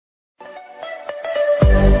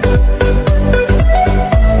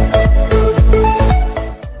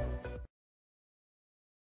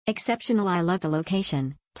Exceptional. I love the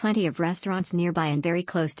location, plenty of restaurants nearby and very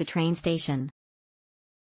close to train station.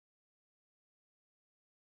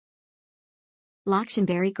 Location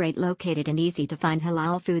very great, located and easy to find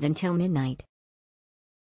halal food until midnight.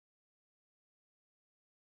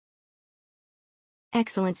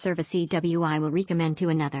 Excellent service. I will recommend to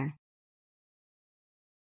another.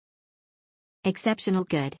 Exceptional.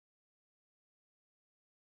 Good.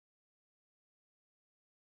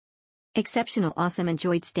 Exceptional. Awesome.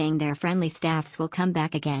 Enjoyed staying there. Friendly staffs will come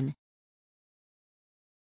back again.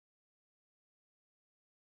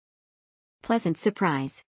 Pleasant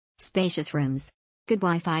surprise. Spacious rooms. Good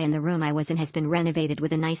Wi-Fi in the room I was in has been renovated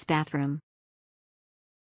with a nice bathroom.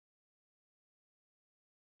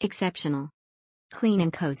 Exceptional. Clean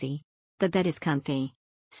and cozy. The bed is comfy.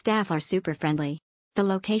 Staff are super friendly. The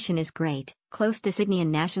location is great, close to Sydney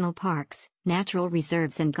and national parks, natural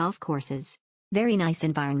reserves and golf courses. Very nice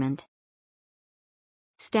environment.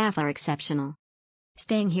 Staff are exceptional.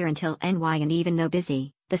 Staying here until NY, and even though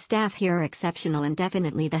busy, the staff here are exceptional and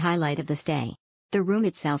definitely the highlight of the stay. The room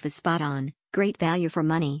itself is spot on, great value for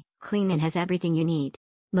money, clean and has everything you need.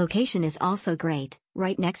 Location is also great,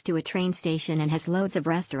 right next to a train station and has loads of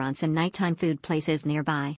restaurants and nighttime food places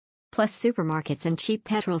nearby. Plus supermarkets and cheap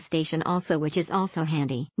petrol station also, which is also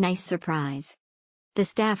handy. Nice surprise. The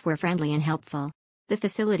staff were friendly and helpful. The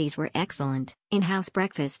facilities were excellent, in-house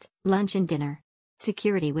breakfast, lunch and dinner.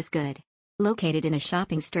 Security was good. Located in a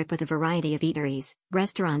shopping strip with a variety of eateries,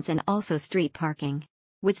 restaurants and also street parking.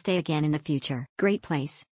 Would stay again in the future. Great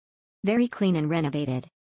place. Very clean and renovated.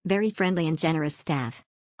 Very friendly and generous staff.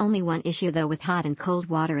 Only one issue though with hot and cold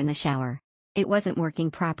water in the shower. It wasn't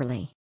working properly.